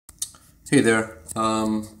Hey there.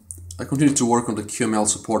 I continue to work on the QML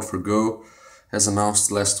support for Go, as announced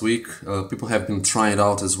last week. People have been trying it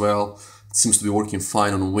out as well. It seems to be working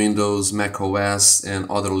fine on Windows, Mac OS, and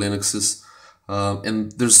other Linuxes.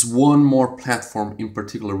 And there's one more platform in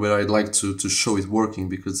particular where I'd like to show it working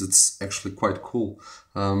because it's actually quite cool,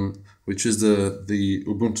 which is the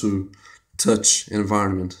Ubuntu Touch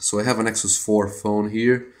environment. So I have an Nexus 4 phone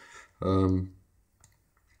here,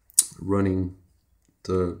 running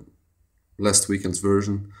the last weekend's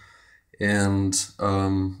version, and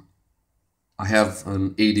I have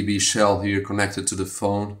an ADB shell here connected to the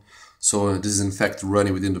phone, so this is in fact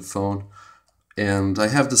running within the phone. And I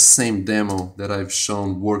have the same demo that I've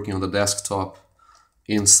shown working on the desktop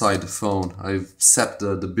inside the phone. I've set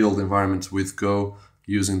the build environment with Go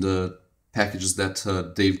using the packages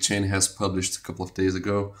that Dave Chen has published a couple of days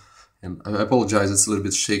ago. And I apologize, it's a little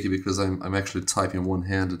bit shaky because I'm actually typing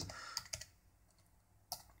one-handed.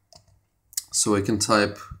 So I can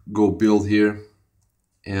type go build here,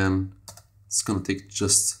 and it's gonna take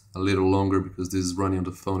just a little longer because this is running on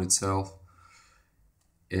the phone itself.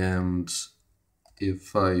 And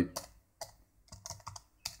if I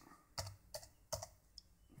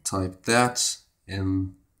type that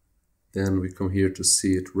and then we come here to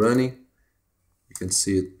see it running, you can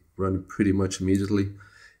see it running pretty much immediately.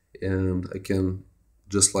 And I can,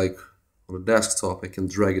 just like on the desktop, I can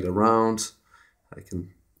drag it around, I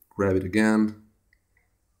can grab it again,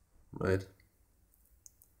 right? You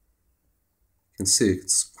can see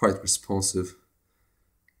it's quite responsive,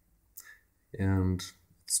 and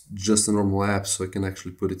it's just a normal app, so I can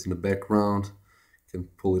actually put it in the background, can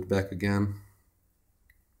pull it back again.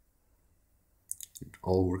 It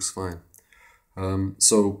all works fine.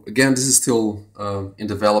 So again, this is still in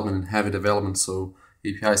development and heavy development, so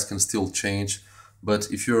APIs can still change.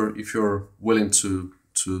 But if you're willing to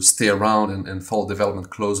stay around and follow development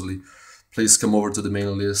closely, please come over to the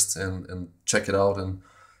mailing list and check it out, and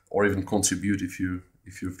or even contribute if you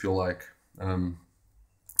feel like.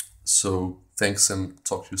 So thanks, and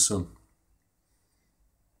talk to you soon.